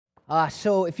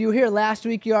So if you were here last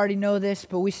week, you already know this,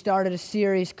 but we started a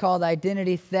series called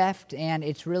Identity Theft, and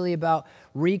it's really about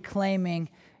reclaiming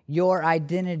your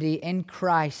identity in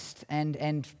Christ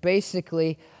and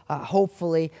basically,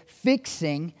 hopefully,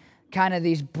 fixing kind of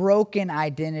these broken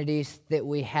identities that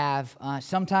we have.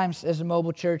 Sometimes as a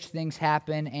mobile church, things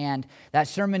happen, and that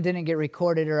sermon didn't get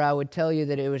recorded, or I would tell you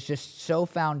that it was just so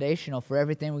foundational for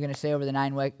everything we're going to say over the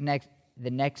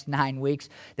next 9 weeks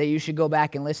that you should go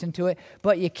back and listen to it,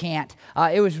 but you can't.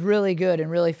 It was really good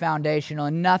and really foundational,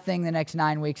 and nothing the next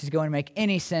 9 weeks is going to make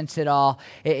any sense at all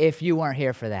if you weren't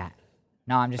here for that.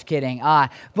 No, I'm just kidding.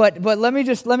 But let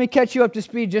me catch you up to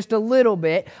speed just a little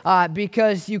bit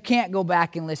because you can't go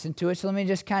back and listen to it. So let me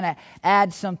just kind of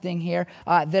add something here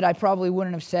that I probably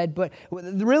wouldn't have said. But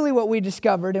really what we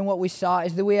discovered and what we saw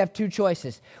is that we have two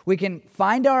choices. We can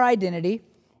find our identity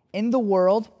in the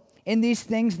world, in these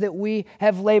things that we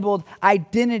have labeled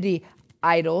identity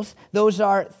idols. Those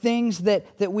are things that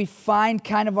we find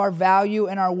kind of our value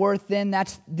and our worth in.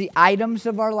 That's the items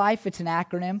of our life. It's an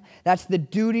acronym. That's the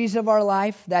duties of our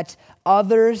life. That's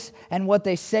others and what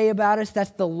they say about us.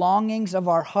 That's the longings of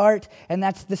our heart. And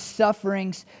that's the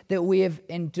sufferings that we have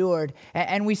endured.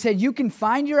 And we said you can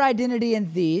find your identity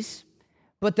in these,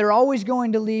 but they're always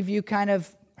going to leave you kind of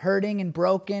hurting and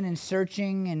broken and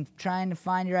searching and trying to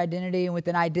find your identity and with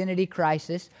an identity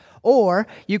crisis. Or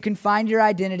you can find your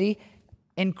identity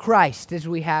in Christ, as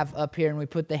we have up here, and we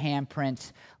put the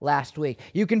handprints last week.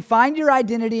 You can find your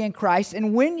identity in Christ,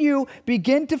 and when you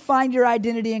begin to find your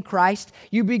identity in Christ,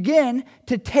 you begin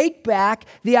to take back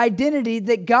the identity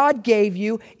that God gave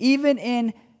you even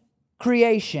in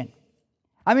creation.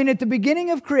 I mean, at the beginning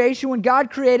of creation, when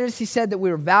God created us, He said that we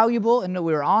were valuable and that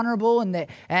we were honorable and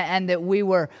that we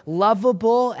were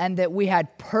lovable and that we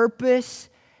had purpose.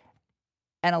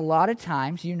 And a lot of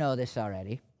times, you know this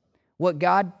already,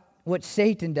 what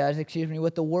Satan does,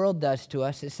 what the world does to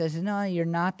us, it says, no, you're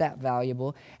not that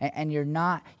valuable, and you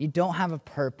don't have a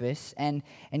purpose, and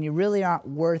you really aren't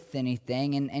worth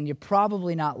anything, and you're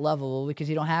probably not lovable because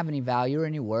you don't have any value or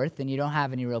any worth, and you don't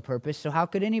have any real purpose, so how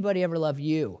could anybody ever love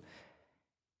you?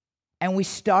 And we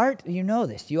start, you know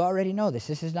this, you already know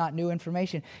this is not new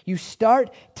information, you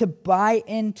start to buy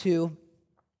into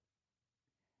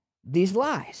these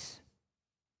lies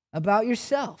about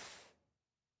yourself.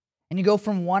 And you go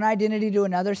from one identity to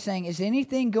another saying, is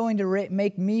anything going to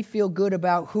make me feel good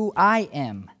about who I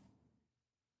am?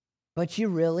 But you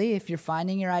really, if you're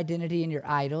finding your identity in your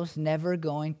idols, never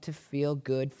going to feel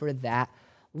good for that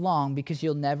long because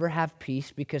you'll never have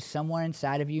peace because somewhere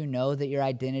inside of you know that your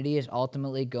identity is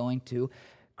ultimately going to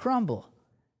crumble.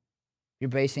 If you're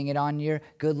basing it on your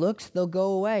good looks, they'll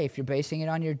go away. If you're basing it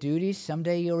on your duties,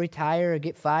 someday you'll retire or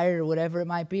get fired or whatever it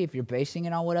might be. If you're basing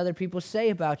it on what other people say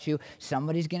about you,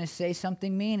 somebody's going to say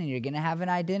something mean and you're going to have an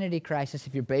identity crisis.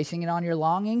 If you're basing it on your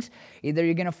longings, either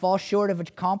you're going to fall short of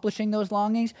accomplishing those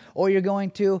longings or you're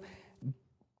going to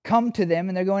come to them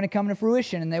and they're going to come to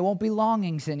fruition and they won't be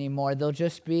longings anymore. They'll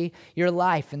just be your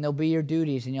life and they'll be your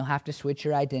duties and you'll have to switch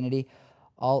your identity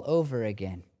all over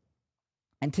again.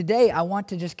 And today, I want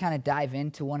to just kind of dive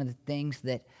into one of the things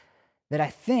that I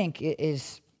think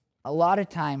is a lot of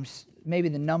times maybe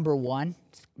number one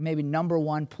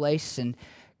place and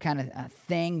kind of a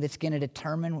thing that's going to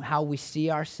determine how we see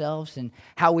ourselves and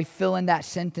how we fill in that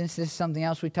sentence. This is something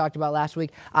else we talked about last week.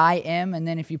 I am, and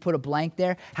then if you put a blank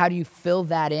there, how do you fill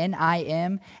that in? I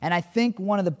am. And I think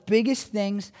one of the biggest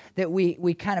things that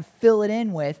we kind of fill it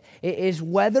in with is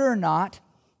whether or not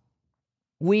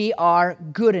we are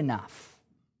good enough.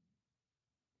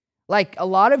 Like a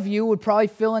lot of you would probably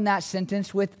fill in that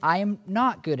sentence with, I am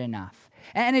not good enough.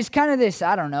 And it's kind of this,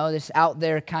 I don't know, this out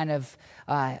there kind of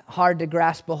hard to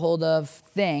grasp a hold of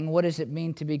thing. What does it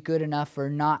mean to be good enough or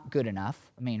not good enough?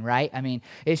 I mean, right? I mean,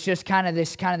 it's just kind of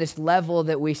this level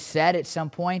that we set at some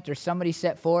point or somebody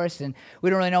set for us and we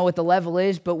don't really know what the level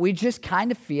is, but we just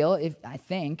kind of feel, I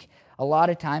think, a lot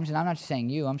of times, and I'm not just saying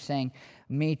you, I'm saying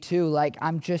me too, like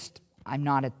I'm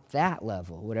not at that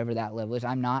level, whatever that level is,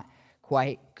 I'm not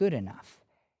quite good enough.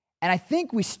 And I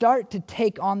think we start to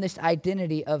take on this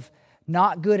identity of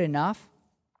not good enough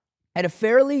at a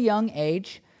fairly young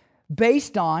age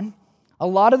based on a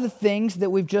lot of the things that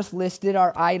we've just listed,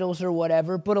 our idols or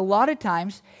whatever, but a lot of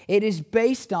times it is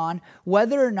based on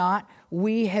whether or not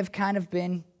we have kind of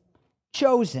been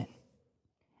chosen.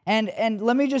 And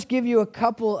let me just give you a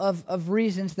couple of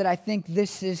reasons that I think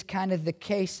this is kind of the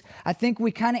case. I think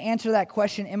we kind of answer that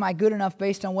question, am I good enough,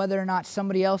 based on whether or not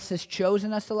somebody else has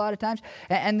chosen us a lot of times.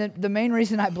 And the main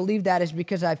reason I believe that is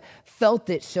because I've felt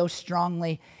it so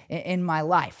strongly in my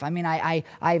life. I mean,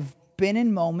 I've been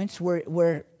in moments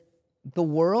where the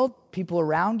world, people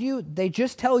around you, they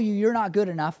just tell you you're not good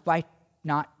enough by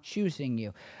not choosing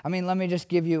you. I mean, let me just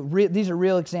give you, these are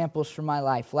real examples from my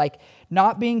life, like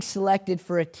not being selected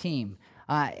for a team.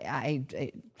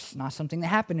 It's not something that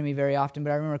happened to me very often,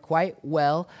 but I remember quite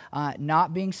well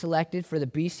not being selected for the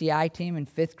BCI team in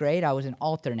 5th grade. I was an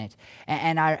alternate.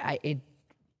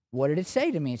 What did it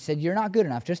say to me? It said, you're not good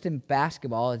enough. Just in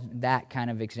basketball, that kind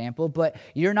of example, but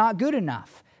you're not good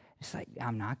enough. It's like,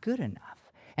 I'm not good enough.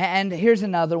 And here's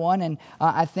another one, and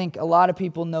I think a lot of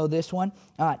people know this one,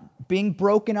 being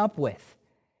broken up with.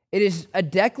 It is a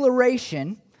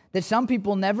declaration that some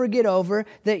people never get over,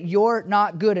 that you're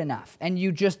not good enough. And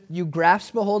you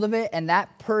grasp a hold of it, and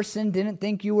that person didn't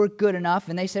think you were good enough,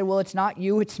 and they said, well, it's not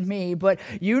you, it's me, but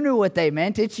you knew what they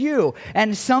meant, it's you.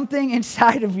 And something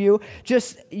inside of you,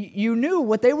 you knew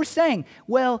what they were saying.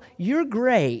 Well, you're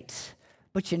great,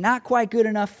 but you're not quite good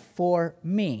enough for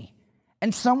me.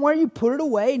 And somewhere you put it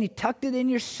away and you tucked it in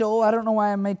your soul. I don't know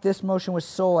why I make this motion with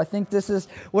soul. I think this is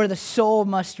where the soul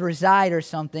must reside or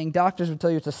something. Doctors would tell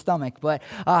you it's a stomach. But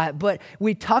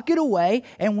we tuck it away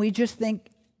and we just think,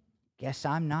 guess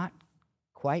I'm not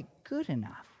quite good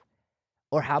enough.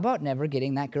 Or how about never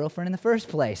getting that girlfriend in the first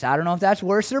place? I don't know if that's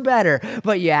worse or better.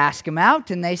 But you ask them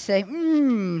out and they say,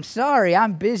 sorry,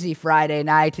 I'm busy Friday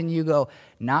night. And you go,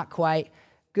 not quite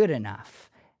good enough.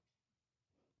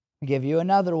 I'll give you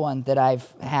another one that I've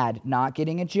had, not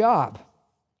getting a job.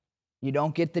 You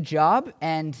don't get the job,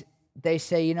 and they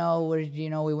say,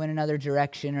 we went another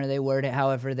direction, or they word it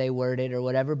however they word it, or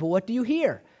whatever. But what do you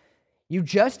hear? You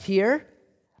just hear,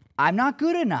 I'm not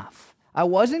good enough. I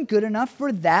wasn't good enough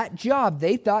for that job.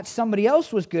 They thought somebody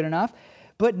else was good enough,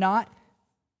 but not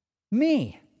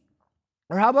me.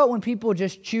 Or how about when people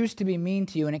just choose to be mean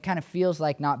to you and it kind of feels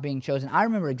like not being chosen? I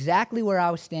remember exactly where I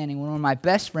was standing when one of my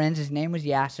best friends, his name was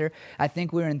Yasser, I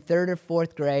think we were in 3rd or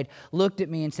 4th grade, looked at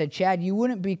me and said, Chad, you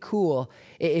wouldn't be cool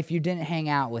if you didn't hang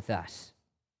out with us.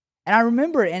 And I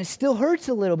remember it, and it still hurts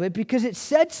a little bit because it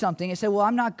said something. It said, well,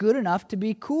 I'm not good enough to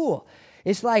be cool.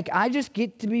 It's like, I just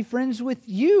get to be friends with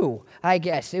you, I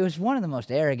guess. It was one of the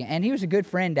most arrogant. And he was a good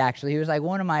friend, actually. He was like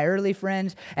one of my early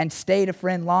friends and stayed a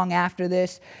friend long after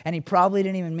this. And he probably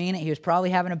didn't even mean it. He was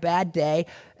probably having a bad day.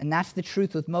 And that's the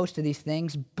truth with most of these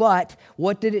things. But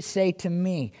what did it say to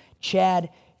me?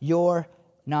 Chad, you're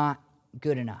not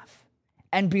good enough.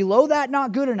 And below that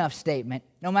not good enough statement,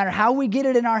 no matter how we get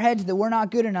it in our heads that we're not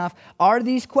good enough, are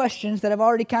these questions that I've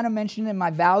already kind of mentioned. Am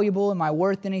I valuable? Am I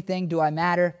worth anything? Do I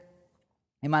matter?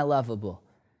 Am I lovable?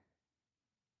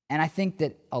 And I think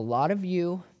that a lot of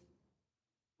you,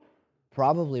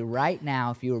 probably right now,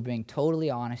 if you were being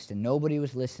totally honest and nobody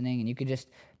was listening and you could just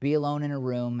be alone in a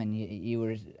room and you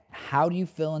were, how do you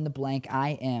fill in the blank, I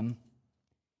am,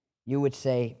 you would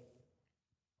say,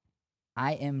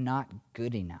 I am not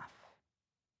good enough.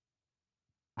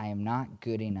 I am not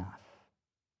good enough.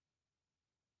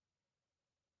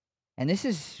 And this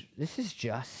is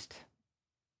just,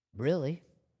 really,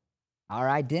 our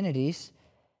identities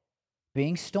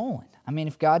being stolen. I mean,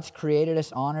 if God's created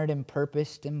us honored and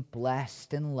purposed and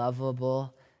blessed and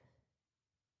lovable,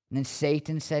 and then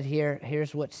Satan said,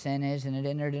 here's what sin is, and it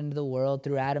entered into the world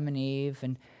through Adam and Eve,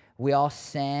 and we all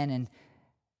sin, and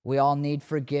we all need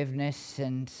forgiveness,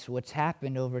 and what's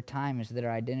happened over time is that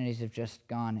our identities have just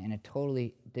gone in a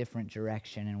totally different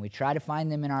direction, and we try to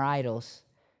find them in our idols.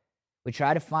 We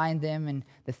try to find them in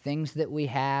the things that we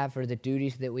have or the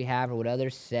duties that we have or what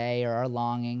others say or our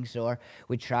longings, or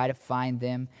we try to find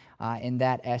them in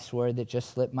that S word that just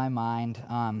slipped my mind,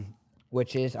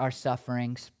 which is our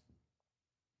sufferings.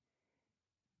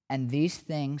 And these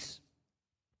things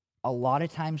a lot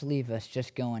of times leave us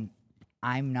just going,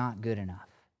 I'm not good enough.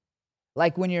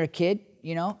 Like when you're a kid,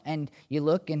 and you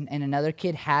look and another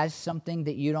kid has something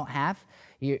that you don't have,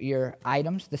 your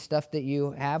items, the stuff that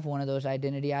you have, one of those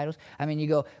identity idols. I mean, you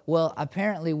go, well,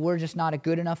 apparently we're just not a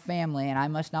good enough family, and I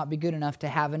must not be good enough to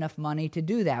have enough money to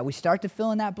do that. We start to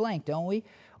fill in that blank, don't we?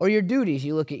 Or your duties.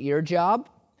 You look at your job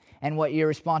and what your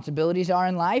responsibilities are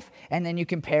in life, and then you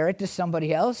compare it to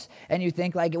somebody else, and you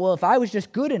think like, well, if I was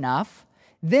just good enough,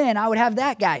 then I would have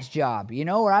that guy's job,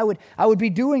 or I would be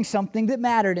doing something that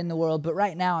mattered in the world, but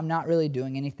right now I'm not really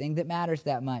doing anything that matters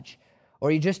that much.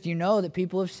 Or you know that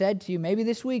people have said to you, maybe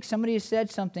this week somebody has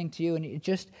said something to you, and it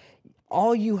just,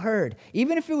 all you heard,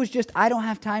 even if it was just, I don't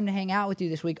have time to hang out with you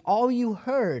this week, all you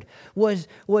heard was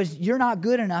you're not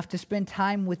good enough to spend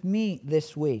time with me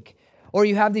this week. Or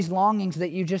you have these longings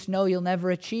that you just know you'll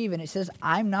never achieve, and it says,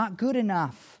 I'm not good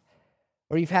enough.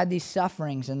 Or you've had these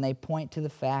sufferings, and they point to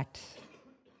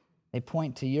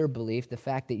your belief, the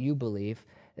fact that you believe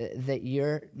that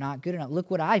you're not good enough. Look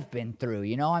what I've been through,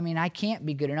 I can't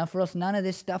be good enough, or else none of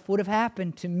this stuff would have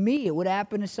happened to me. It would have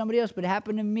happened to somebody else, but it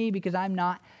happened to me because I'm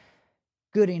not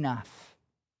good enough.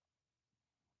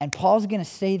 And Paul's going to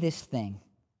say this thing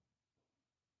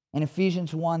in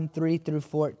Ephesians 1, 3 through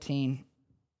 14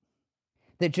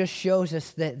 that just shows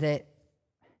us that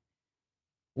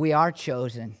we are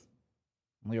chosen,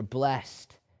 we are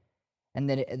blessed, and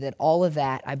that all of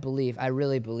that, I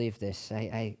really believe this.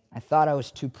 I thought I was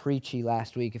too preachy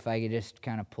last week. If I could just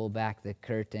kind of pull back the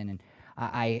curtain,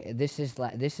 and this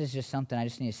is just something I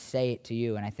just need to say it to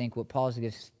you. And I think what Paul's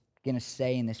going to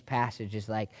say in this passage is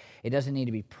it doesn't need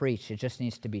to be preached. It just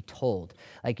needs to be told.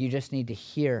 You just need to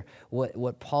hear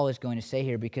what Paul is going to say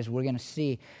here, because we're going to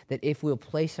see that if we'll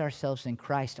place ourselves in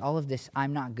Christ, all of this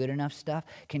I'm not good enough stuff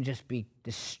can just be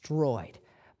destroyed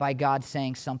by God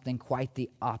saying something quite the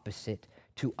opposite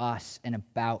to us and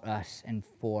about us and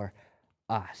for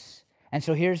us. And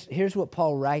so here's what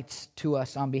Paul writes to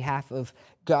us on behalf of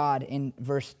God in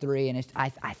verse 3, and I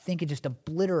think it just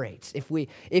obliterates. If we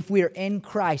are in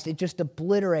Christ, it just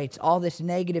obliterates all this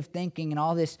negative thinking and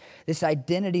all this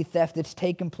identity theft that's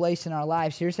taken place in our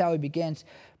lives. Here's how he begins.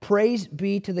 Praise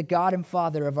be to the God and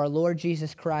Father of our Lord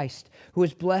Jesus Christ, who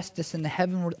has blessed us in the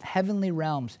heavenly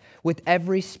realms with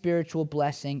every spiritual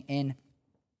blessing in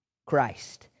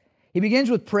Christ. He begins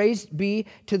with praise be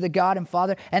to the God and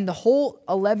Father. And the whole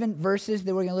 11 verses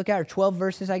that we're going to look at, or 12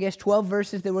 verses, I guess, 12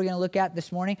 verses that we're going to look at this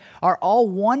morning are all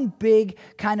one big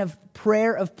kind of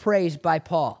prayer of praise by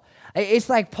Paul. It's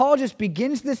like Paul just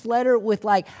begins this letter with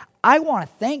I want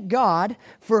to thank God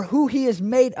for who he has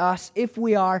made us if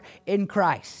we are in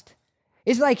Christ.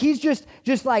 It's like he's just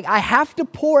I have to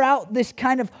pour out this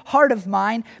kind of heart of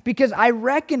mine because I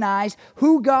recognize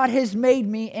who God has made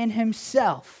me in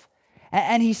himself.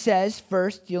 And he says,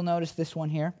 first, you'll notice this one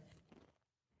here,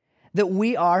 that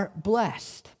we are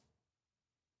blessed.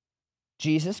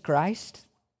 Jesus Christ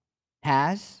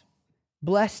has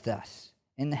blessed us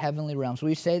in the heavenly realms. Will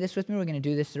you say this with me? We're going to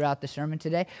do this throughout the sermon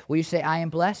today. Will you say, I am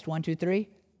blessed? 1, 2, 3.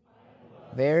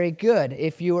 Very good,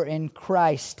 if you are in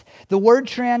Christ. The word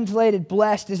translated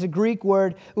blessed is a Greek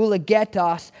word,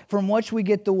 eulogetos, from which we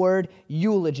get the word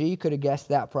eulogy. You could have guessed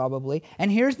that probably.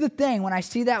 And here's the thing, when I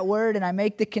see that word and I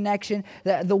make the connection,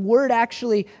 the word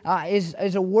actually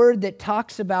is a word that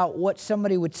talks about what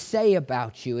somebody would say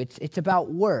about you. It's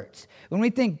about words. When we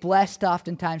think blessed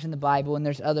oftentimes in the Bible, and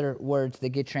there's other words that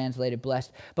get translated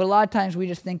blessed, but a lot of times we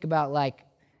just think about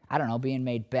being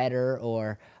made better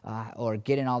or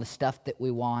getting all the stuff that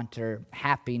we want or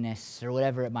happiness or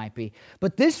whatever it might be.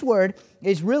 But this word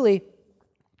is really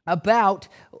about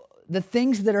the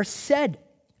things that are said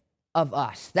of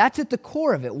us. That's at the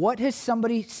core of it. What has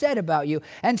somebody said about you?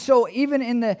 And so even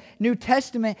in the New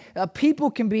Testament,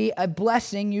 people can be a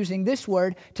blessing using this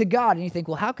word to God. And you think,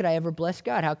 well, how could I ever bless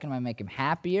God? How can I make him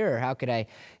happier? Or how could I,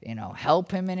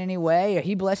 help him in any way? Or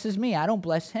he blesses me, I don't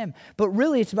bless him. But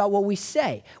really, it's about what we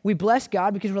say. We bless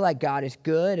God because we're God is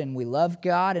good and we love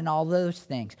God and all those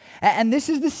things. And this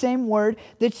is the same word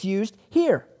that's used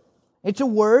here. It's a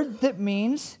word that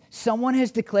means someone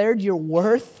has declared your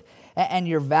worth and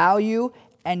your value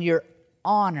and your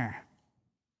honor.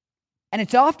 And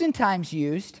it's oftentimes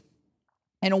used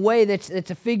in a way that's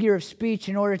a figure of speech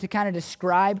in order to kind of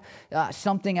describe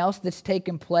something else that's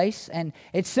taken place. And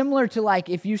it's similar to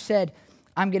if you said,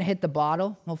 I'm going to hit the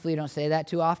bottle. Hopefully you don't say that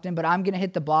too often, but I'm going to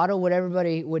hit the bottle. What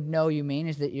everybody would know you mean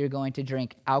is that you're going to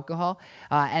drink alcohol.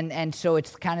 And so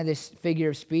it's kind of this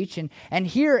figure of speech. And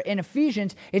here in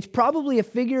Ephesians, it's probably a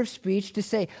figure of speech to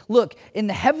say, look, in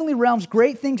the heavenly realms,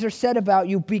 great things are said about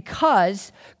you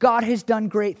because God has done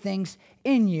great things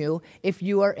in you if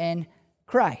you are in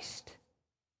Christ.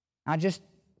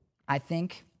 I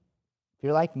think, if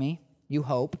you're like me, you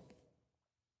hope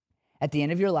at the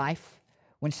end of your life,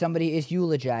 when somebody is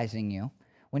eulogizing you,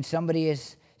 when somebody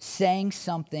is saying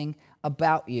something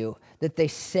about you, that they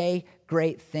say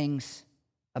great things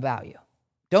about you.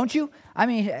 Don't you?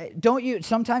 Don't you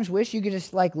sometimes wish you could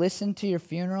just listen to your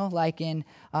funeral, in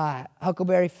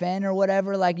Huckleberry Finn or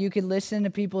whatever? You could listen to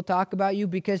people talk about you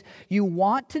because you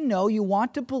want to know, you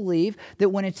want to believe that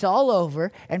when it's all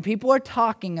over and people are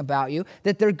talking about you,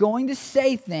 that they're going to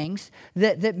say things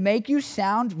that make you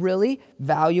sound really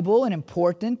valuable and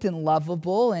important and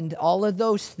lovable and all of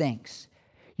those things.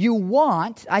 You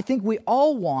want, I think we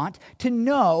all want, to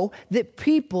know that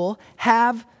people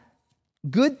have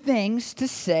good things to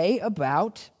say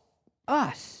about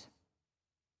us.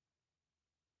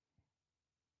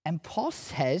 And Paul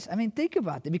says, think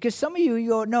about that, because some of you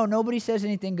go, no, nobody says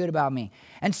anything good about me.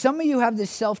 And some of you have this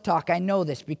self-talk. I know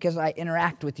this because I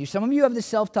interact with you. Some of you have this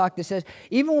self-talk that says,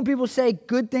 even when people say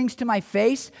good things to my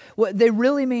face, they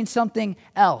really mean something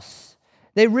else.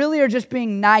 They really are just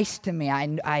being nice to me.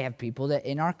 I have people that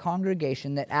in our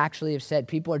congregation that actually have said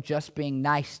people are just being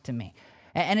nice to me.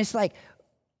 And it's like,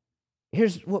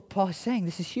 here's what Paul is saying.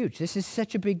 This is huge. This is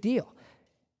such a big deal.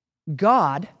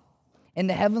 God in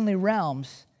the heavenly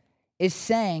realms is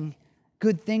saying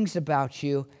good things about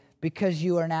you because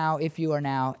you are now, if you are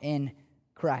now, in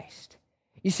Christ.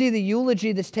 You see, the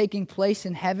eulogy that's taking place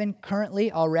in heaven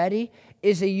currently already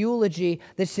is a eulogy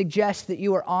that suggests that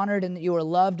you are honored and that you are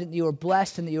loved and that you are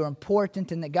blessed and that you are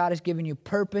important and that God has given you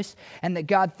purpose and that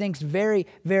God thinks very,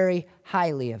 very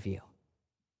highly of you.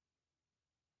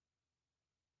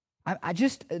 I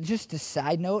just a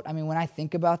side note, when I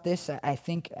think about this, I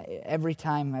think every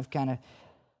time I've kind of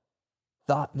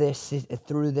thought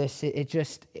through this,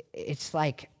 it's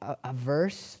like a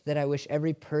verse that I wish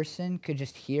every person could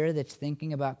just hear that's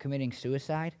thinking about committing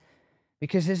suicide.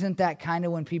 Because isn't that kind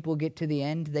of when people get to the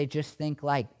end, they just think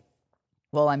like,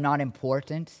 well, I'm not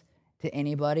important to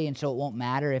anybody, and so it won't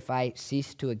matter if I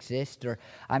cease to exist, or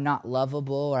I'm not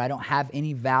lovable, or I don't have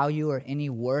any value or any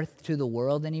worth to the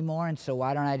world anymore, and so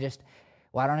why don't I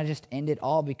just end it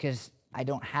all because I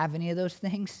don't have any of those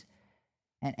things?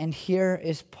 And here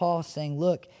is Paul saying,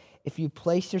 look, if you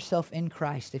place yourself in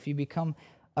Christ, if you become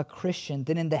a Christian,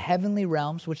 then in the heavenly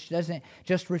realms, which doesn't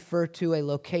just refer to a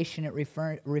location, it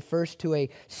refers to a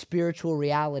spiritual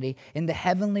reality. In the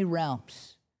heavenly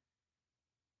realms,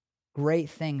 great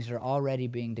things are already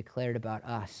being declared about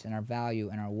us and our value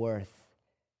and our worth,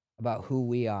 about who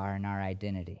we are and our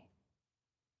identity.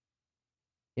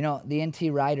 The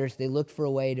NT writers, they looked for a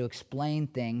way to explain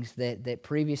things that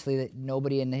previously that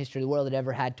nobody in the history of the world had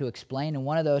ever had to explain. And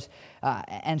one of those,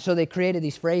 and so they created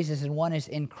these phrases, and one is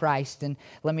in Christ. And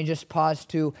let me just pause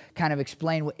to kind of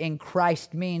explain what in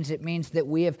Christ means. It means that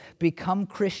we have become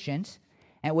Christians,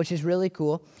 and which is really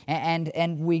cool.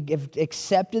 And we have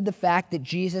accepted the fact that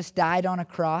Jesus died on a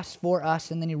cross for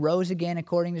us, and then he rose again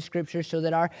according to Scripture so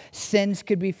that our sins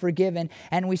could be forgiven.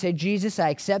 And we say, Jesus, I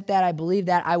accept that, I believe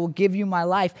that, I will give you my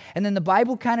life. And then the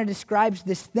Bible kind of describes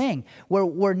this thing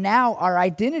where now our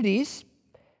identities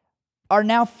are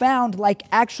now found like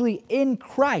actually in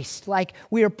Christ, like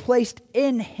we are placed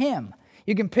in him.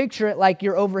 You can picture it like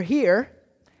you're over here,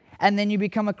 and then you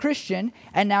become a Christian,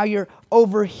 and now you're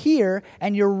over here,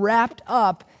 and you're wrapped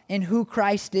up in who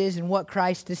Christ is and what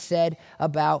Christ has said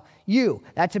about you.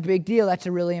 That's a big deal. That's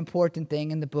a really important thing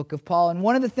in the book of Paul. And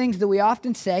one of the things that we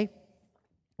often say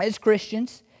as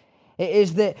Christians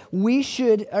is that we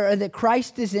should, or that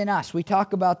Christ is in us. We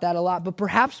talk about that a lot, but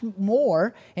perhaps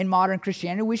more in modern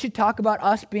Christianity, we should talk about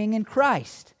us being in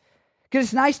Christ. Because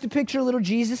it's nice to picture little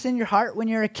Jesus in your heart when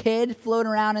you're a kid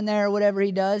floating around in there or whatever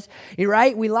he does. You're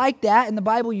right? We like that, and the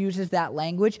Bible uses that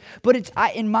language. But it's,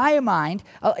 in my mind,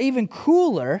 even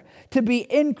cooler to be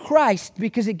in Christ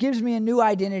because it gives me a new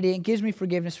identity, it gives me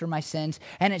forgiveness for my sins,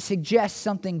 and it suggests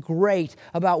something great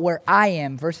about where I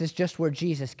am versus just where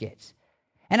Jesus gets.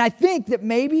 And I think that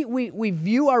maybe we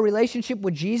view our relationship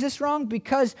with Jesus wrong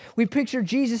because we picture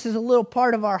Jesus as a little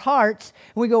part of our hearts.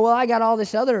 And we go, well, I got all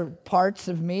this other parts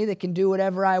of me that can do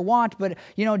whatever I want. But,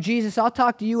 Jesus, I'll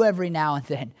talk to you every now and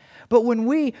then. But when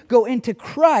we go into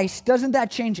Christ, doesn't that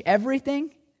change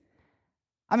everything?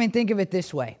 Think of it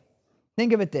this way.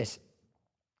 Think of it this.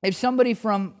 If somebody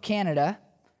from Canada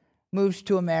moves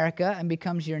to America and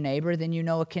becomes your neighbor, then you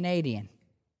know a Canadian.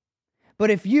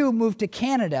 But if you move to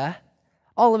Canada,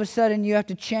 all of a sudden you have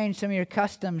to change some of your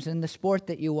customs and the sport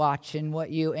that you watch and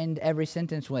what you end every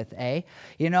sentence with, eh?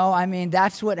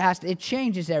 That's what it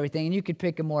changes everything. And you could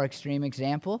pick a more extreme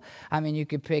example. You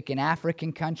could pick an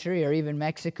African country, or even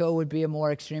Mexico would be a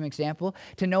more extreme example.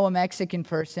 To know a Mexican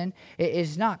person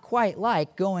is not quite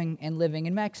like going and living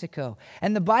in Mexico.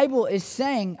 And the Bible is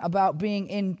saying about being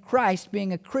in Christ,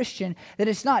 being a Christian, that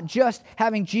it's not just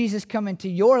having Jesus come into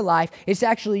your life, it's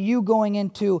actually you going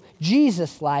into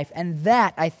Jesus' life, and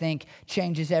that, I think,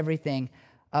 changes everything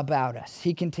about us.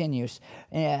 He continues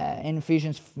in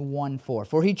Ephesians 1:4.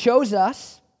 For he chose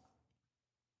us,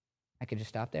 I could just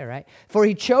stop there, right? For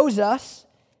he chose us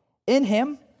in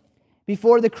him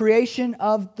before the creation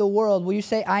of the world. Will you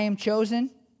say, I am chosen?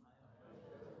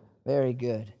 Very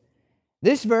good.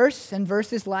 This verse and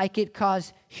verses like it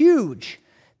cause huge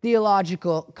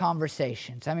theological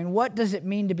conversations. I mean, what does it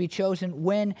mean to be chosen?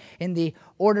 When in the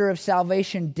order of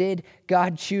salvation did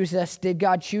God choose us? Did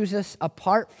God choose us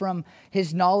apart from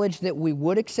his knowledge that we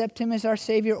would accept him as our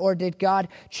Savior? Or did God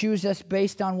choose us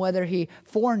based on whether he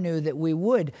foreknew that we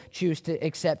would choose to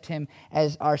accept him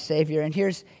as our Savior? And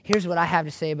here's what I have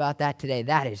to say about that today.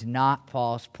 That is not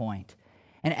Paul's point.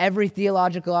 And every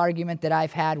theological argument that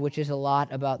I've had, which is a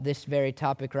lot about this very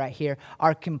topic right here,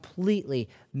 are completely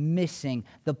missing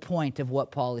the point of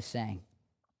what Paul is saying.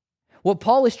 What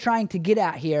Paul is trying to get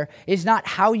at here is not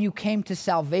how you came to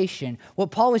salvation.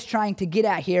 What Paul is trying to get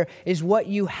at here is what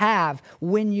you have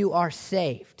when you are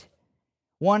saved.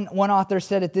 One author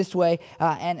said it this way,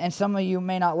 and some of you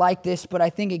may not like this, but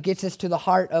I think it gets us to the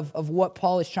heart of what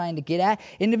Paul is trying to get at.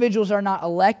 Individuals are not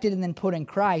elected and then put in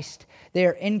Christ. They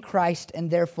are in Christ and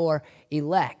therefore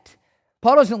elect.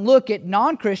 Paul doesn't look at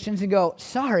non-Christians and go,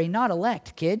 sorry, not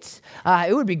elect, kids.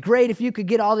 It would be great if you could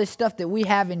get all this stuff that we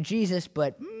have in Jesus,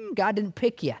 but God didn't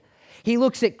pick you. He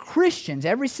looks at Christians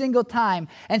every single time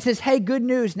and says, hey, good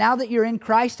news, now that you're in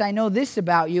Christ, I know this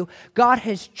about you. God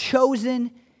has chosen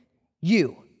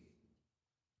you.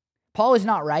 Paul is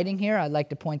not writing here. I'd like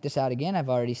to point this out again. I've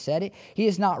already said it. He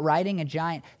is not writing a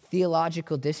giant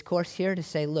theological discourse here to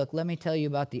say, look, let me tell you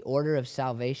about the order of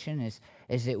salvation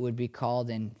as it would be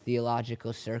called in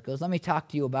theological circles. Let me talk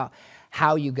to you about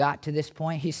how you got to this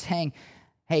point. He's saying,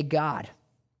 hey, God,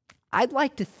 I'd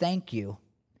like to thank you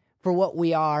for what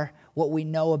we are, what we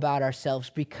know about ourselves,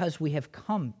 because we have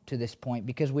come to this point,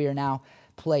 because we are now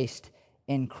placed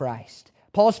in Christ.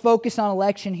 Paul's focus on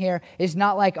election here is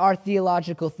not like our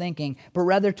theological thinking, but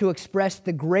rather to express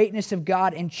the greatness of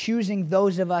God in choosing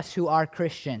those of us who are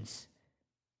Christians.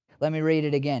 Let me read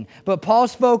it again. But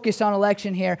Paul's focus on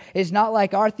election here is not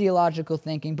like our theological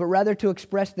thinking, but rather to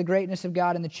express the greatness of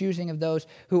God in the choosing of those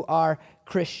who are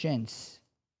Christians.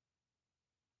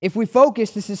 If we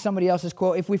focus, this is somebody else's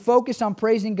quote, if we focus on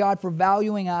praising God for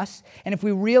valuing us, and if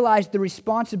we realize the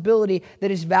responsibility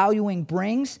that his valuing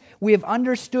brings, we have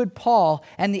understood Paul,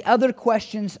 and the other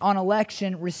questions on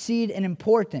election recede in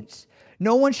importance.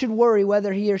 No one should worry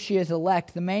whether he or she is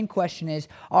elect. The main question is,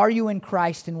 are you in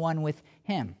Christ and one with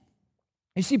him?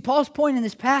 You see, Paul's point in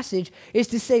this passage is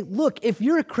to say, look, if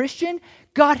you're a Christian,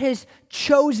 God has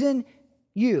chosen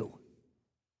you.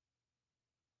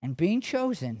 And being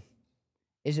chosen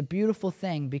is a beautiful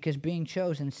thing, because being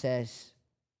chosen says,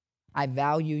 I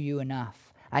value you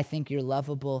enough. I think you're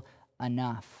lovable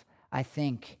enough. I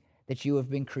think that you have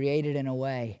been created in a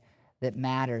way that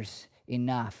matters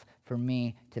enough for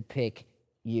me to pick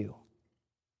you.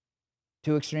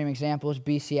 Two extreme examples.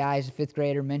 BCI, as a fifth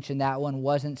grader, mentioned that one,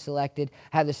 wasn't selected.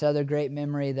 I have this other great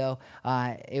memory, though.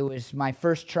 It was my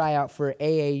first tryout for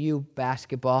AAU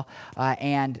basketball,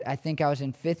 and I think I was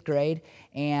in fifth grade,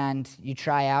 and you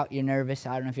try out, you're nervous.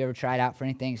 I don't know if you ever tried out for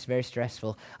anything. It's very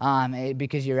stressful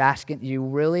because you're asking, you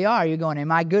really are. You're going,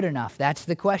 am I good enough? That's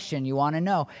the question you want to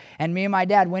know. And me and my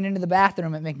dad went into the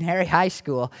bathroom at McNary High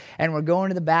School, and we're going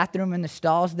to the bathroom in the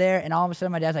stalls there, and all of a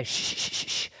sudden my dad's like, shh, shh, shh,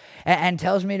 shh, and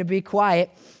tells me to be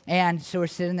quiet. And so we're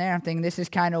sitting there, I'm thinking, this is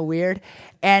kind of weird.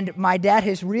 And my dad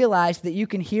has realized that you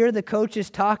can hear the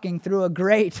coaches talking through a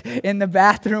grate in the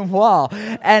bathroom wall.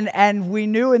 And we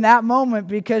knew in that moment,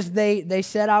 because they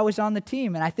said I was on the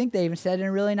team. And I think they even said in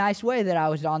a really nice way that I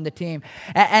was on the team.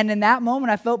 And in that moment,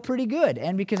 I felt pretty good.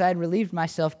 And because I had relieved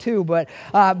myself too. But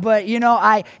you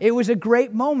know, it was a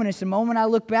great moment. It's a moment I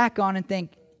look back on and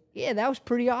think, yeah, that was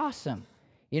pretty awesome.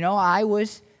 You know, I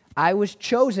was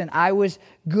chosen. I was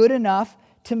good enough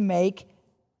to make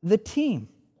the team.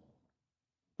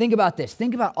 Think about this.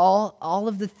 Think about all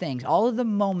of the things, all of the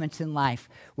moments in life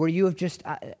where you have just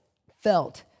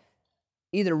felt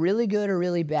either really good or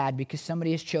really bad because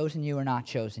somebody has chosen you or not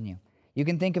chosen you. You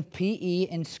can think of PE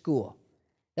in school.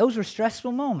 Those were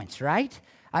stressful moments, right?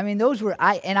 I mean, those were,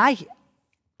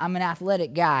 I'm an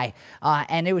athletic guy,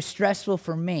 and it was stressful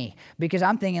for me because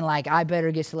I'm thinking like, I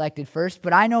better get selected first.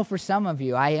 But I know for some of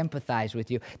you, I empathize with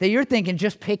you, that you're thinking,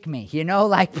 just pick me, you know,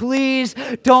 like, please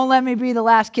don't let me be the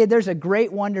last kid. There's a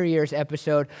great Wonder Years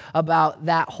episode about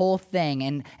that whole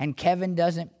thing, and Kevin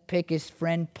doesn't pick his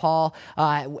friend Paul,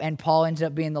 and Paul ends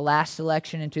up being the last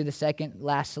selection into the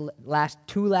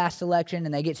last selection,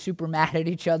 and they get super mad at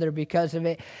each other because of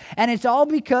it. And it's all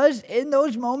because in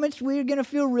those moments we're going to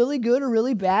feel really good or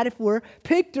really bad if we're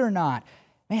picked or not.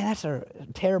 Man, that's a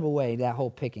terrible way, that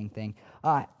whole picking thing.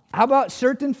 How about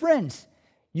certain friends?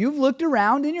 You've looked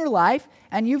around in your life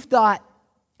and you've thought,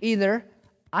 either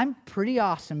I'm pretty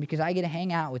awesome because I get to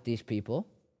hang out with these people,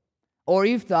 or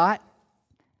you've thought,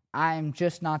 I'm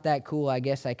just not that cool. I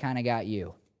guess I kind of got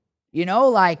you. You know,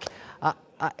 like,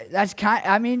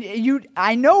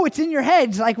 I know it's in your head.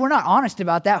 It's like we're not honest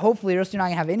about that, hopefully, or else you're not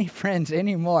going to have any friends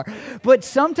anymore. But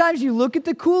sometimes you look at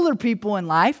the cooler people in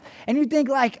life and you think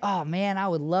like, oh man, I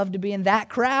would love to be in that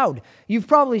crowd. You've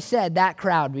probably said that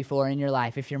crowd before in your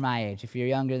life if you're my age. If you're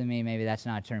younger than me, maybe that's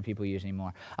not a term people use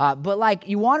anymore. But like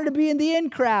you wanted to be in the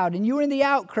in crowd and you were in the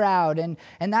out crowd and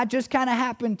that just kind of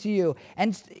happened to you.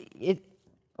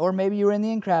 Or maybe you were in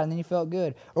the in crowd and then you felt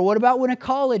good. Or what about when a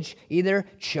college either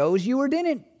chose you or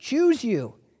didn't choose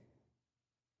you?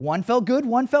 One felt good,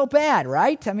 one felt bad,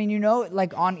 right? I mean,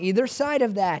 like on either side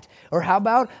of that. Or how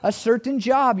about a certain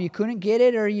job? You couldn't get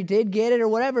it or you did get it or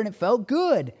whatever and it felt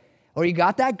good. Or you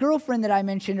got that girlfriend that I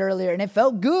mentioned earlier and it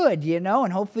felt good,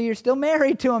 and hopefully you're still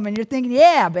married to him and you're thinking,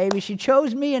 yeah, baby, she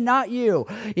chose me and not you.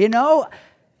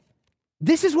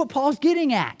 This is what Paul's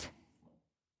getting at.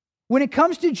 When it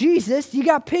comes to Jesus, you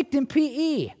got picked in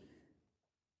PE.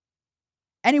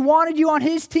 And he wanted you on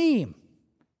his team.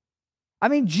 I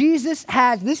mean, Jesus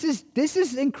has, this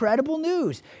is incredible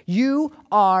news. You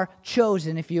are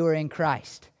chosen if you are in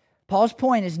Christ. Paul's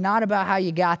point is not about how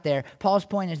you got there. Paul's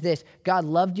point is this: God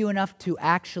loved you enough to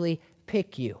actually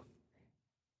pick you.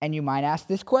 And you might ask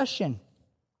this question.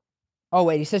 Oh,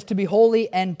 wait, he says to be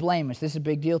holy and blameless. This is a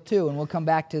big deal too, and we'll come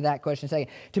back to that question in a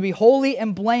second. To be holy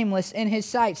and blameless in his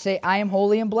sight. Say, I am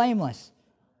holy and blameless.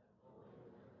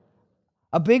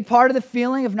 A big part of the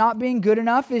feeling of not being good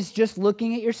enough is just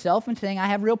looking at yourself and saying, I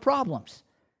have real problems.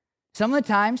 Some of the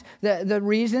times, the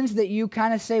reasons that you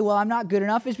kind of say, well, I'm not good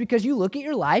enough is because you look at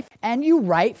your life and you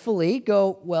rightfully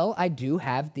go, well, I do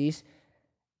have these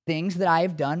things that I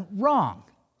have done wrong.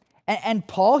 And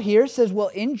Paul here says, well,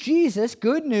 in Jesus,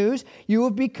 good news, you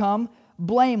have become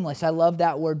blameless. I love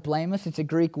that word blameless. It's a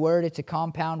Greek word. It's a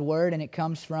compound word, and it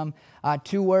comes from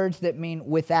two words that mean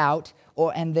without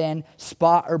and then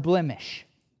spot or blemish.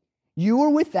 You are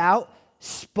without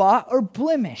spot or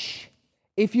blemish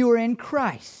if you are in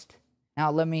Christ.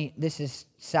 Now, this is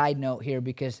side note here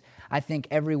because I think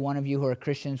every one of you who are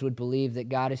Christians would believe that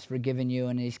God has forgiven you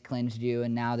and He's cleansed you,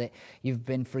 and now that you've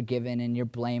been forgiven and you're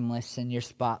blameless and you're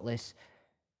spotless.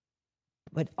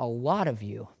 But a lot of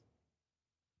you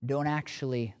don't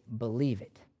actually believe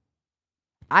it.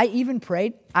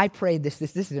 I prayed this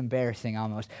is embarrassing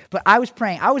almost, but I was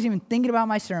praying. I was even thinking about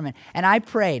my sermon, and I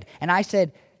prayed, and I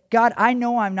said, God, I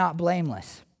know I'm not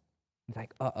blameless. It's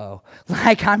like,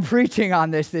 like I'm preaching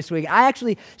on this week. I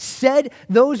actually said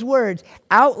those words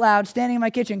out loud standing in my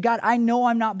kitchen. God, I know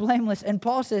I'm not blameless. And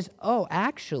Paul says, oh,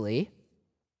 actually,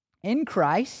 in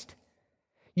Christ,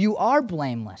 you are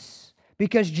blameless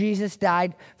because Jesus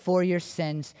died for your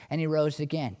sins and He rose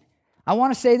again. I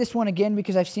want to say this one again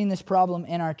because I've seen this problem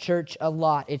in our church a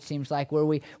lot, it seems like, where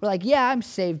we're like, yeah, I'm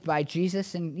saved by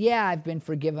Jesus, and yeah, I've been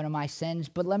forgiven of my sins,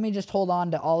 but let me just hold on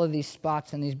to all of these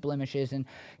spots and these blemishes and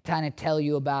kind of tell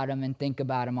you about them and think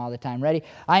about them all the time. Ready?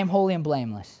 I am holy and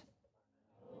blameless.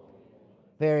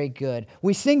 Very good.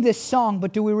 We sing this song,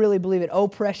 but do we really believe it? Oh,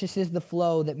 precious is the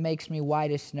flow that makes me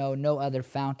white as snow. No other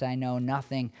fount I know,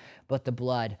 nothing but the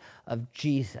blood of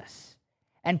Jesus.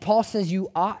 And Paul says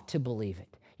you ought to believe it.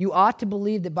 You ought to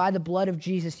believe that by the blood of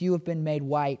Jesus you have been made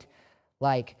white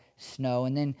like snow.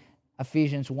 And then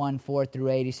Ephesians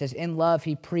 1:4-8, he says, in love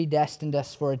He predestined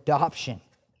us for adoption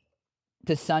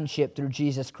to sonship through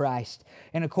Jesus Christ,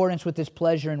 in accordance with His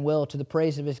pleasure and will, to the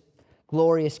praise of His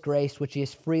glorious grace, which He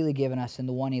has freely given us in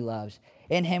the one He loves.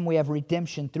 In Him we have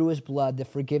redemption through His blood, the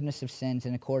forgiveness of sins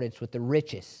in accordance with the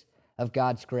riches of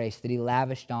God's grace that He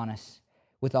lavished on us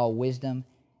with all wisdom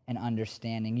and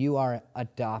understanding. You are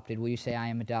adopted. Will you say, I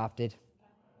am adopted?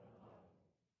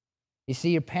 You see,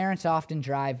 your parents often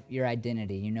drive your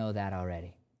identity. You know that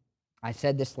already. I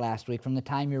said this last week. From the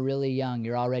time you're really young,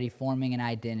 you're already forming an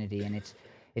identity, and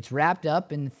it's wrapped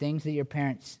up in the things that your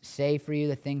parents say for you,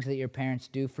 the things that your parents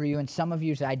do for you, and some of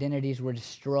you's identities were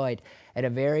destroyed at a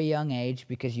very young age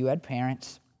because you had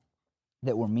parents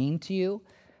that were mean to you,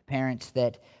 parents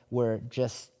that were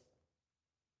just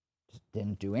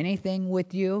didn't do anything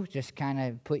with you, just kind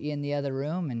of put you in the other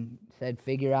room and said,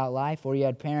 figure out life. Or you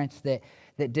had parents that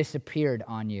disappeared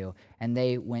on you and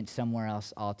they went somewhere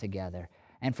else altogether.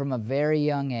 And from a very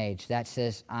young age, that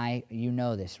says, you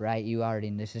know this, right?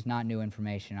 This is not new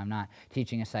information. I'm not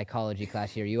teaching a psychology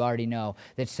class here. You already know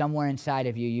that somewhere inside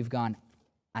of you, you've gone,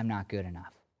 I'm not good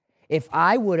enough. If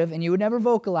I would have, and you would never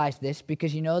vocalize this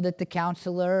because you know that the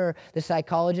counselor or the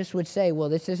psychologist would say, well,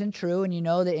 this isn't true, and you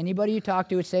know that anybody you talk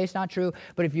to would say it's not true,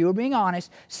 but if you were being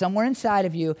honest, somewhere inside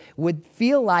of you would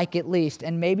feel like at least,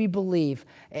 and maybe believe,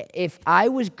 if I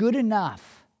was good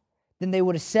enough, then they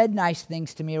would have said nice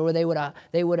things to me, or they would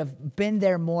have been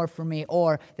there more for me,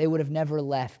 or they would have never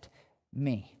left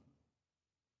me.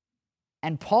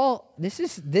 And Paul, this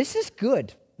is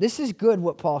good. This is good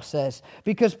what Paul says.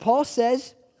 Because Paul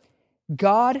says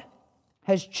God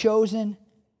has chosen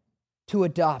to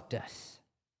adopt us.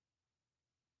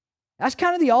 That's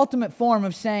kind of the ultimate form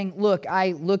of saying, look,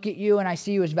 I look at you and I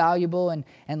see you as valuable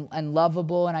and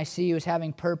lovable, and I see you as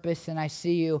having purpose, and I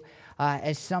see you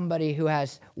as somebody who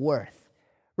has worth.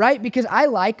 Right? Because I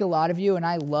like a lot of you and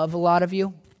I love a lot of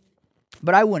you,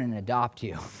 but I wouldn't adopt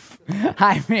you.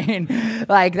 I mean,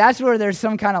 like, that's where there's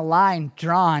some kind of line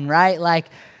drawn, right? Like,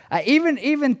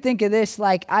 even think of this,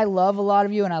 like, I love a lot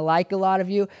of you and I like a lot of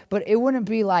you, but it wouldn't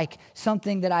be like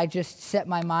something that I just set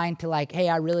my mind to, like, hey,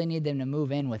 I really need them to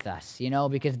move in with us,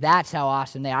 because that's how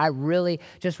awesome they are. I really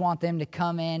just want them to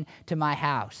come in to my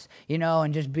house,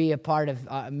 and just be a part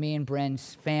of me and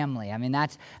Bryn's family. I mean,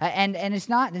 that's, and it's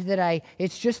not that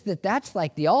it's just that's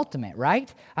like the ultimate,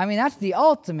 right? I mean, that's the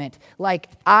ultimate, like,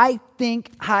 I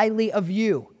think highly of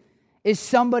you, is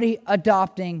somebody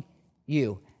adopting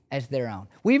you as their own.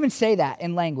 We even say that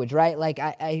in language, right? Like,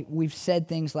 we've said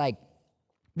things like,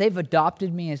 they've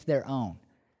adopted me as their own.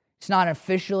 It's not an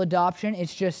official adoption.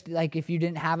 It's just like if you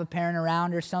didn't have a parent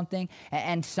around or something,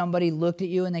 and somebody looked at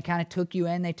you and they kind of took you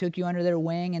in, they took you under their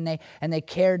wing, and they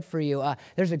cared for you.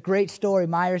 There's a great story.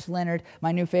 Myers Leonard,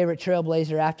 my new favorite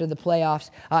Trailblazer after the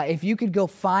playoffs. If you could go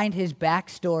find his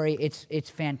backstory, it's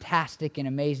fantastic and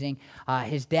amazing.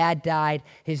 His dad died.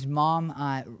 His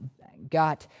mom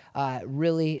got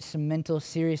really some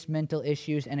serious mental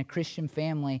issues, and a Christian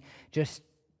family just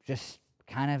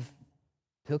kind of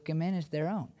took him in as their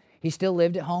own. He still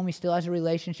lived at home. He still has a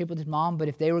relationship with his mom, but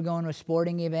if they were going to a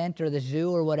sporting event or the zoo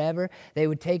or whatever, they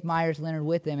would take Myers Leonard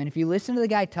with them. And if you listen to the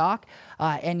guy talk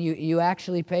and you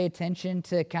actually pay attention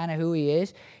to kind of who he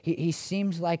is, he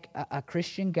seems like a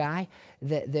Christian guy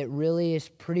that really is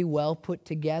pretty well put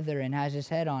together and has his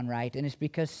head on right. And it's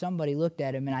because somebody looked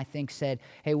at him and I think said,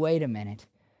 hey, wait a minute.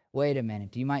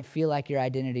 You might feel like your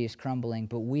identity is crumbling,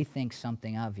 but we think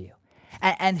something of you.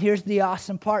 And here's the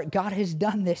awesome part. God has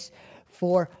done this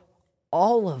for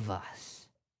all of us.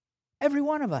 Every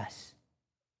one of us.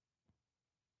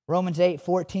 Romans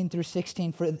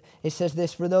 8:14-16, it says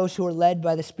this, for those who are led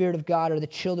by the Spirit of God are the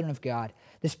children of God.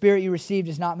 The Spirit you received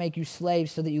does not make you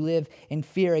slaves so that you live in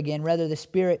fear again. Rather, the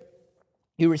Spirit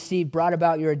you received brought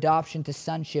about your adoption to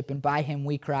sonship, and by him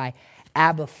we cry,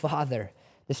 Abba, Father.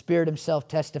 The Spirit himself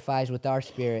testifies with our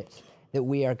spirits that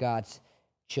we are God's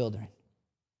children.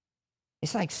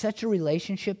 It's like such a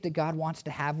relationship that God wants to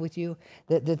have with you,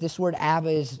 that this word Abba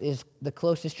is the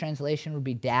closest translation would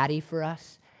be daddy for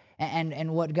us.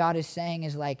 And what God is saying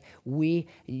is like,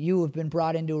 you have been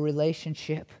brought into a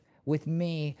relationship with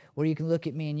me where you can look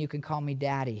at me and you can call me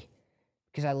daddy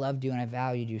because I loved you and I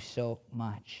valued you so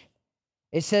much.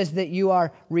 It says that you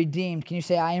are redeemed. Can you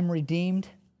say, I am redeemed?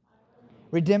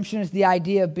 Redemption is the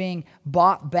idea of being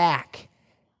bought back.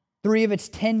 3 of its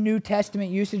 10 New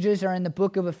Testament usages are in the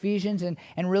book of Ephesians, and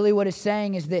really what it's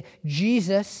saying is that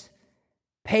Jesus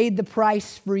paid the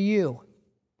price for you.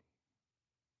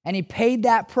 And he paid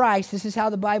that price, this is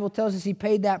how the Bible tells us he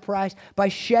paid that price, by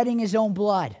shedding his own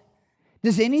blood.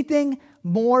 Does anything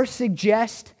more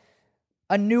suggest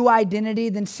a new identity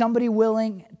than somebody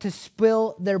willing to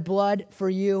spill their blood for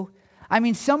you? I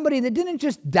mean, somebody that didn't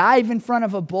just dive in front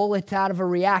of a bullet out of a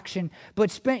reaction, but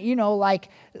spent,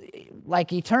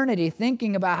 like eternity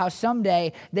thinking about how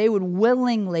someday they would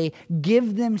willingly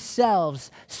give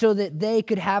themselves so that they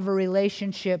could have a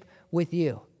relationship with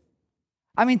you.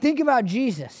 I mean, think about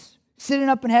Jesus sitting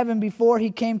up in heaven before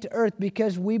he came to earth,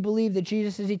 because we believe that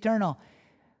Jesus is eternal.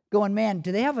 Going, man,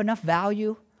 do they have enough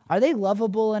value? Are they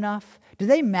lovable enough? Do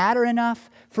they matter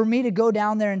enough for me to go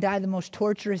down there and die the most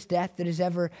torturous death that has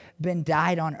ever been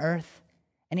died on earth?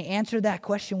 And he answered that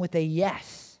question with a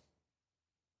yes.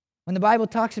 When the Bible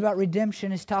talks about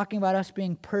redemption, it's talking about us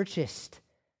being purchased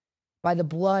by the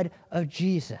blood of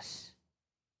Jesus.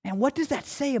 And what does that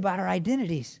say about our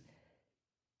identities?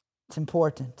 It's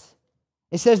important.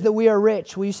 It says that we are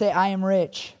rich. Will you say, I am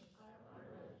rich?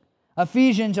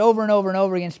 Ephesians over and over and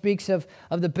over again speaks of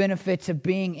the benefits of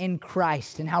being in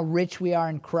Christ and how rich we are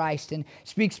in Christ, and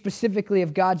speaks specifically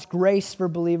of God's grace for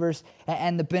believers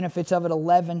and the benefits of it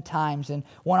 11 times. And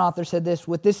one author said this,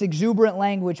 with this exuberant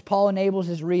language, Paul enables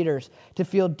his readers to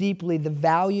feel deeply the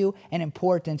value and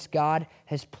importance God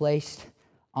has placed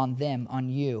on them, on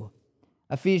you.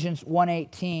 Ephesians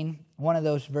 1:18, one of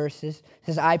those verses,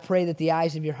 says, I pray that the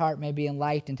eyes of your heart may be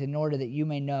enlightened in order that you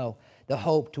may know the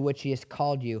hope to which he has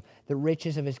called you, the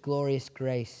riches of his glorious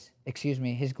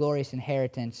his glorious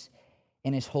inheritance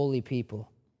in his holy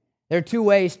people. There are 2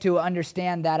 ways to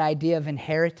understand that idea of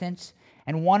inheritance,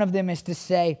 and one of them is to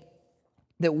say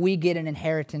that we get an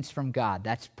inheritance from God.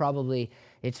 That's probably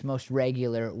its most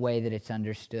regular way that it's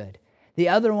understood. The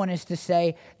other one is to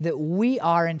say that we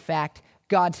are, in fact,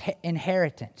 God's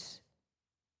inheritance.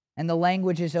 And the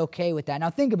language is okay with that. Now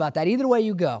think about that. Either way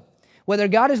you go, whether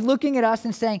God is looking at us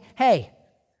and saying, hey,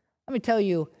 let me tell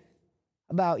you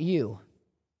about you.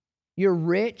 You're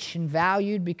rich and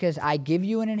valued because I give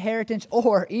you an inheritance,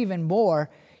 or even more,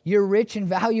 you're rich and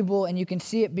valuable and you can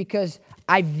see it because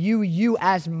I view you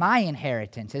as my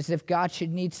inheritance, as if God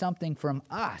should need something from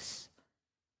us.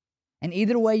 And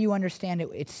either way you understand it,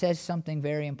 it says something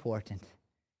very important.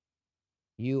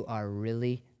 You are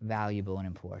really valuable and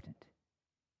important.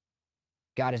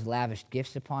 God has lavished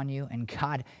gifts upon you, and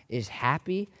God is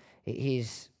happy.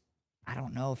 He's, I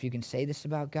don't know if you can say this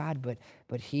about God,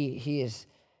 but He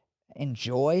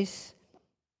enjoys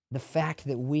the fact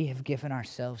that we have given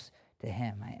ourselves to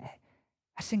Him.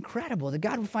 That's incredible, that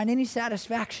God would find any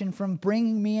satisfaction from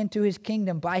bringing me into His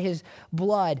kingdom by His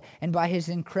blood and by His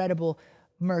incredible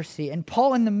mercy. And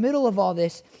Paul, in the middle of all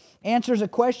this, answers a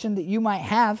question that you might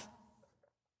have.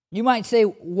 You might say,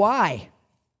 why?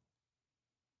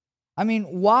 I mean,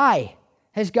 why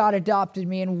has God adopted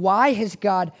me? And why has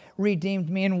God redeemed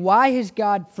me? And why has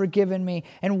God forgiven me?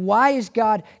 And why has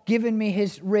God given me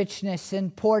His richness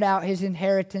and poured out His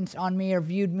inheritance on me, or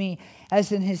viewed me as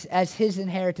His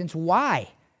inheritance? Why?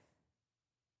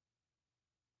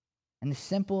 And the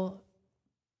simple,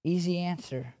 easy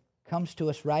answer comes to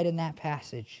us right in that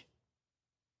passage.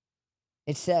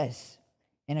 It says,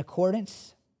 in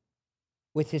accordance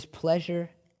with His pleasure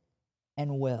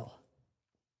and will.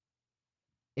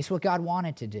 It's what God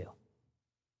wanted to do.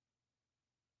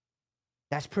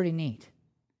 That's pretty neat.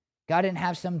 God didn't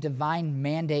have some divine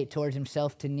mandate towards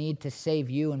Himself to need to save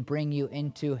you and bring you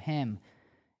into Him.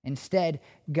 Instead,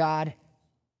 God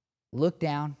looked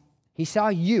down. He saw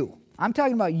you. I'm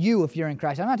talking about you if you're in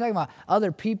Christ. I'm not talking about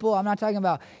other people. I'm not talking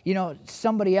about,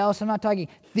 somebody else. I'm not talking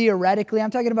theoretically.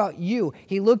 I'm talking about you.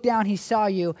 He looked down, He saw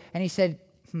you, and He said,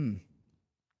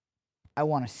 I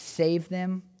want to save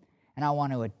them, and I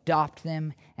want to adopt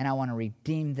them, and I want to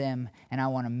redeem them, and I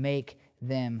want to make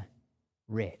them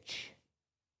rich.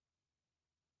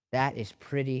 That is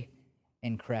pretty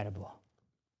incredible.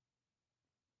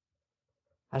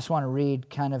 I just want to read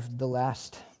kind of the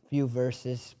last few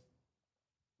verses,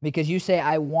 because you say,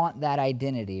 I want that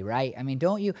identity, right? I mean,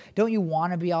 don't you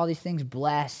want to be all these things,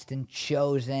 blessed and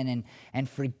chosen and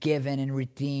forgiven and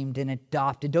redeemed and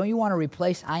adopted? Don't you want to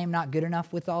replace I am not good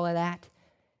enough with all of that?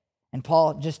 And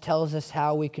Paul just tells us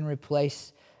how we can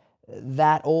replace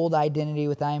that old identity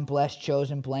with I am blessed,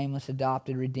 chosen, blameless,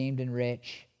 adopted, redeemed, and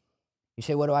rich. You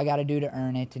say, what do I got to do to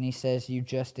earn it? And he says, you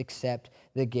just accept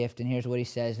the gift. And here's what he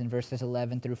says in verses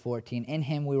 11 through 14. In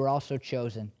Him we were also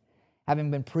chosen,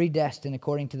 having been predestined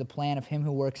according to the plan of Him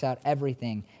who works out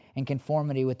everything in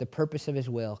conformity with the purpose of His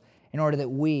will, in order that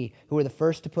we, who were the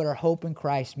first to put our hope in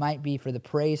Christ, might be for the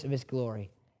praise of His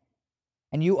glory.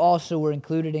 And you also were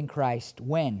included in Christ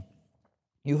when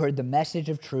you heard the message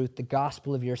of truth, the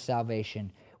gospel of your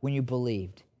salvation. When you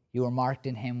believed, you were marked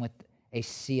in Him with a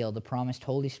seal, the promised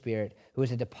Holy Spirit, who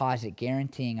is a deposit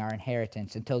guaranteeing our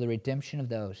inheritance until the redemption of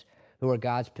those who are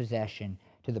God's possession,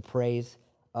 to the praise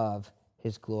of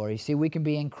His glory. See, we can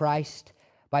be in Christ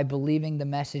by believing the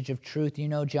message of truth. You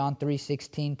know John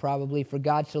 3:16 probably. For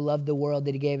God so loved the world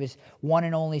that He gave His one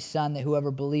and only Son, that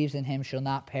whoever believes in Him shall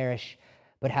not perish,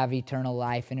 but have eternal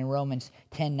life. And in Romans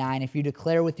 10:9, if you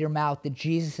declare with your mouth that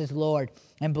Jesus is Lord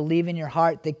and believe in your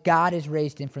heart that God has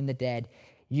raised Him from the dead,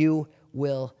 you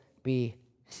will be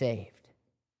saved.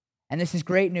 And this is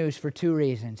great news for two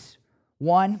reasons.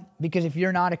 One, because if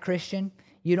you're not a Christian,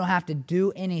 you don't have to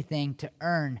do anything to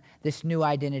earn this new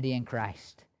identity in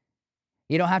Christ.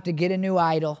 You don't have to get a new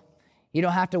idol. You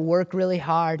don't have to work really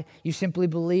hard. You simply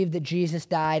believe that Jesus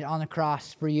died on the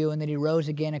cross for you and that He rose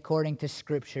again according to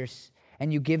Scriptures,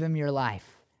 and you give Him your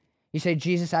life. You say,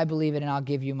 Jesus, I believe it, and I'll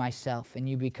give you myself. And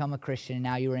you become a Christian, and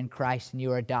now you are in Christ, and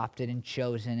you are adopted and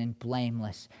chosen and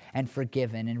blameless and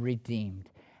forgiven and redeemed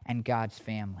and God's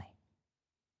family.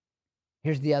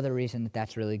 Here's the other reason that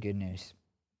that's really good news.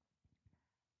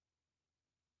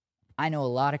 I know a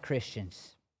lot of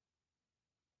Christians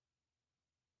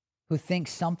who think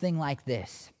something like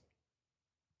this.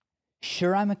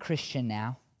 Sure, I'm a Christian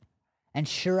now, and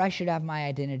sure, I should have my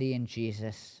identity in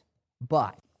Jesus,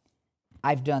 but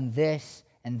I've done this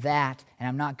and that, and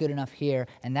I'm not good enough here,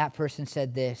 and that person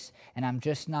said this, and I'm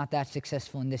just not that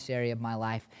successful in this area of my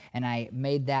life, and I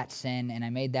made that sin, and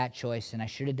I made that choice, and I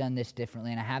should have done this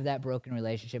differently, and I have that broken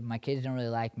relationship, and my kids don't really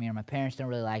like me, or my parents don't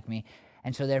really like me,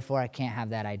 and so therefore I can't have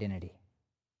that identity.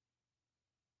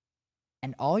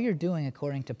 And all you're doing,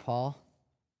 according to Paul,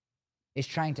 is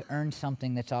trying to earn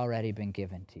something that's already been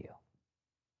given to you.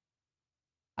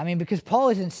 I mean, because Paul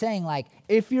isn't saying, like,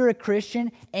 if you're a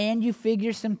Christian and you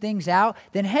figure some things out,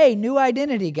 then hey, new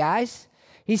identity, guys.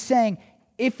 He's saying,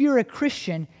 if you're a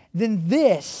Christian, then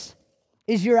this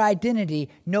is your identity.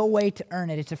 No way to earn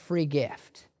it. It's a free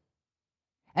gift.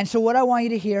 And so what I want you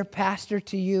to hear, pastor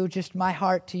to you, just my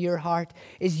heart to your heart,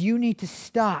 is you need to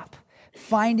stop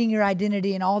finding your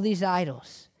identity in all these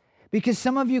idols. Because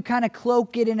some of you kind of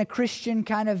cloak it in a Christian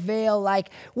kind of veil, like,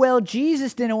 well,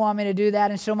 Jesus didn't want me to do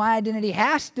that, and so my identity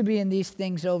has to be in these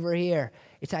things over here.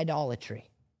 It's idolatry.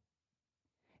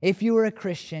 If you are a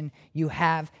Christian, you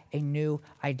have a new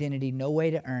identity. No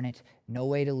way to earn it, no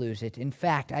way to lose it. In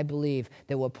fact, I believe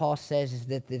that what Paul says is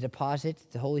that the deposit,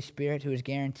 the Holy Spirit who is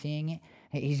guaranteeing it,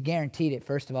 he's guaranteed it,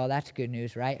 first of all. That's good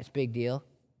news, right? It's a big deal.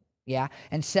 Yeah,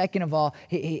 and second of all,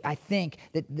 I think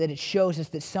that it shows us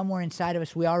that somewhere inside of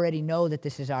us, we already know that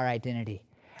this is our identity.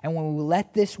 And when we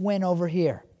let this win over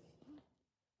here,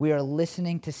 we are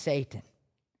listening to Satan.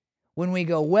 When we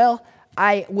go, well,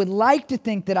 I would like to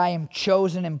think that I am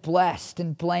chosen and blessed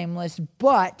and blameless,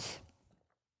 but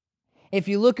if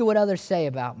you look at what others say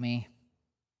about me,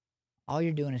 all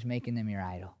you're doing is making them your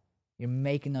idol. You're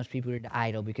making those people your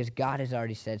idol because God has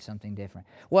already said something different.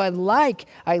 Well,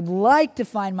 I'd like to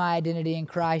find my identity in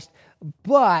Christ,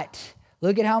 but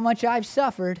look at how much I've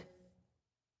suffered.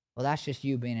 Well, that's just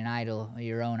you being an idol,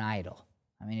 your own idol.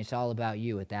 I mean, it's all about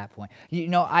you at that point. You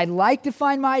know, I'd like to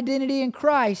find my identity in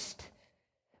Christ,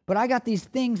 but I got these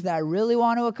things that I really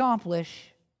want to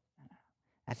accomplish.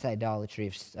 That's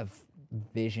idolatry of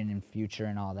vision and future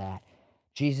and all that.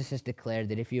 Jesus has declared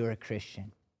that if you are a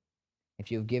Christian, if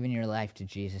you have given your life to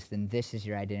Jesus, then this is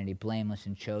your identity, blameless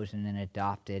and chosen and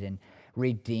adopted and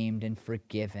redeemed and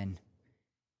forgiven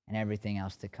and everything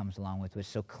else that comes along with it.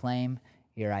 So claim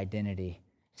your identity.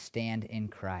 Stand in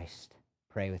Christ.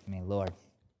 Pray with me. Lord,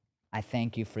 I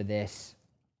thank you for this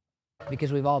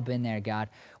because we've all been there, God.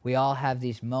 We all have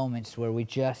these moments where we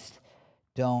just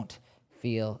don't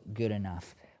feel good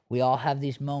enough. We all have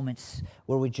these moments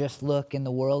where we just look and the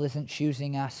world isn't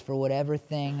choosing us for whatever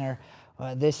thing or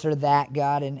this or that,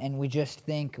 God, and we just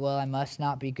think, well, I must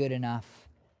not be good enough.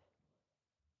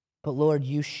 But Lord,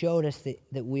 you showed us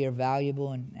that we are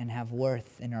valuable and have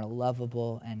worth and are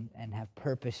lovable and have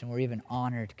purpose and we're even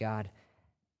honored, God.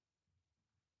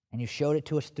 And you showed it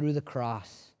to us through the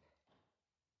cross.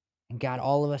 And God,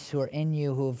 all of us who are in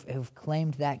you, who've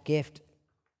claimed that gift,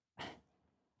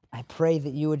 I pray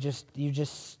that you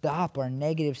just stop our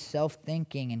negative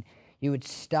self-thinking and you would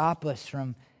stop us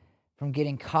from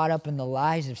getting caught up in the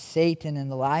lies of Satan and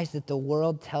the lies that the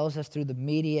world tells us through the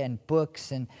media and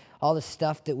books and all the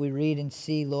stuff that we read and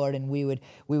see, Lord, and we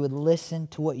would listen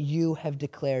to what you have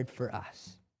declared for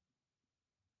us.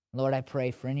 Lord, I pray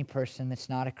for any person that's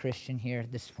not a Christian here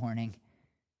this morning.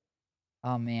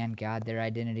 Oh man, God, their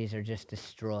identities are just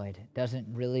destroyed. It doesn't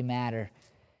really matter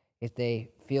if they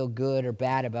feel good or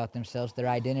bad about themselves. Their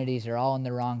identities are all in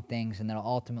the wrong things and they'll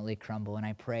ultimately crumble. And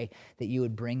I pray that you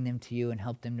would bring them to you and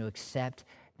help them to accept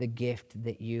the gift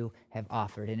that you have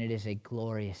offered. And it is a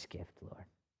glorious gift, Lord.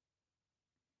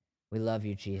 We love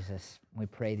you, Jesus. We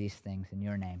pray these things in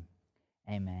your name.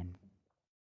 Amen.